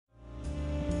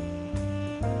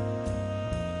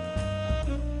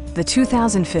The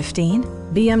 2015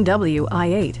 BMW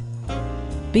i8.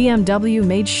 BMW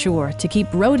made sure to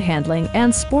keep road handling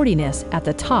and sportiness at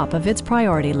the top of its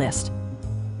priority list.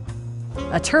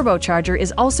 A turbocharger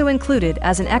is also included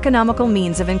as an economical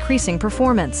means of increasing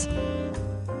performance.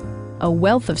 A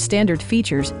wealth of standard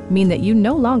features mean that you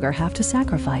no longer have to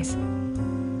sacrifice,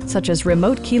 such as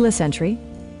remote keyless entry,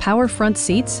 power front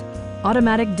seats,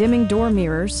 automatic dimming door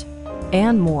mirrors,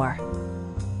 and more.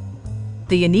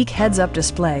 The unique heads-up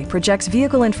display projects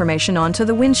vehicle information onto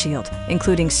the windshield,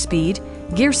 including speed,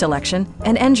 gear selection,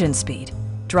 and engine speed.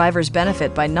 Drivers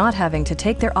benefit by not having to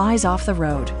take their eyes off the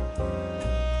road.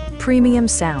 Premium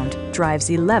sound drives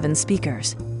 11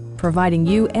 speakers, providing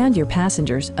you and your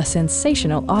passengers a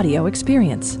sensational audio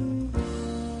experience.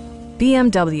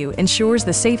 BMW ensures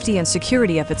the safety and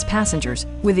security of its passengers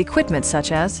with equipment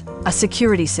such as a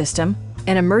security system,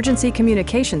 an emergency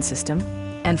communication system,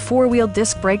 and four-wheel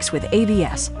disc brakes with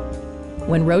ABS.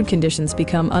 When road conditions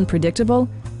become unpredictable,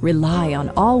 rely on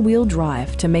all-wheel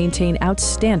drive to maintain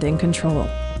outstanding control.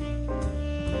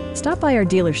 Stop by our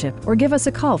dealership or give us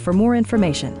a call for more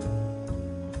information.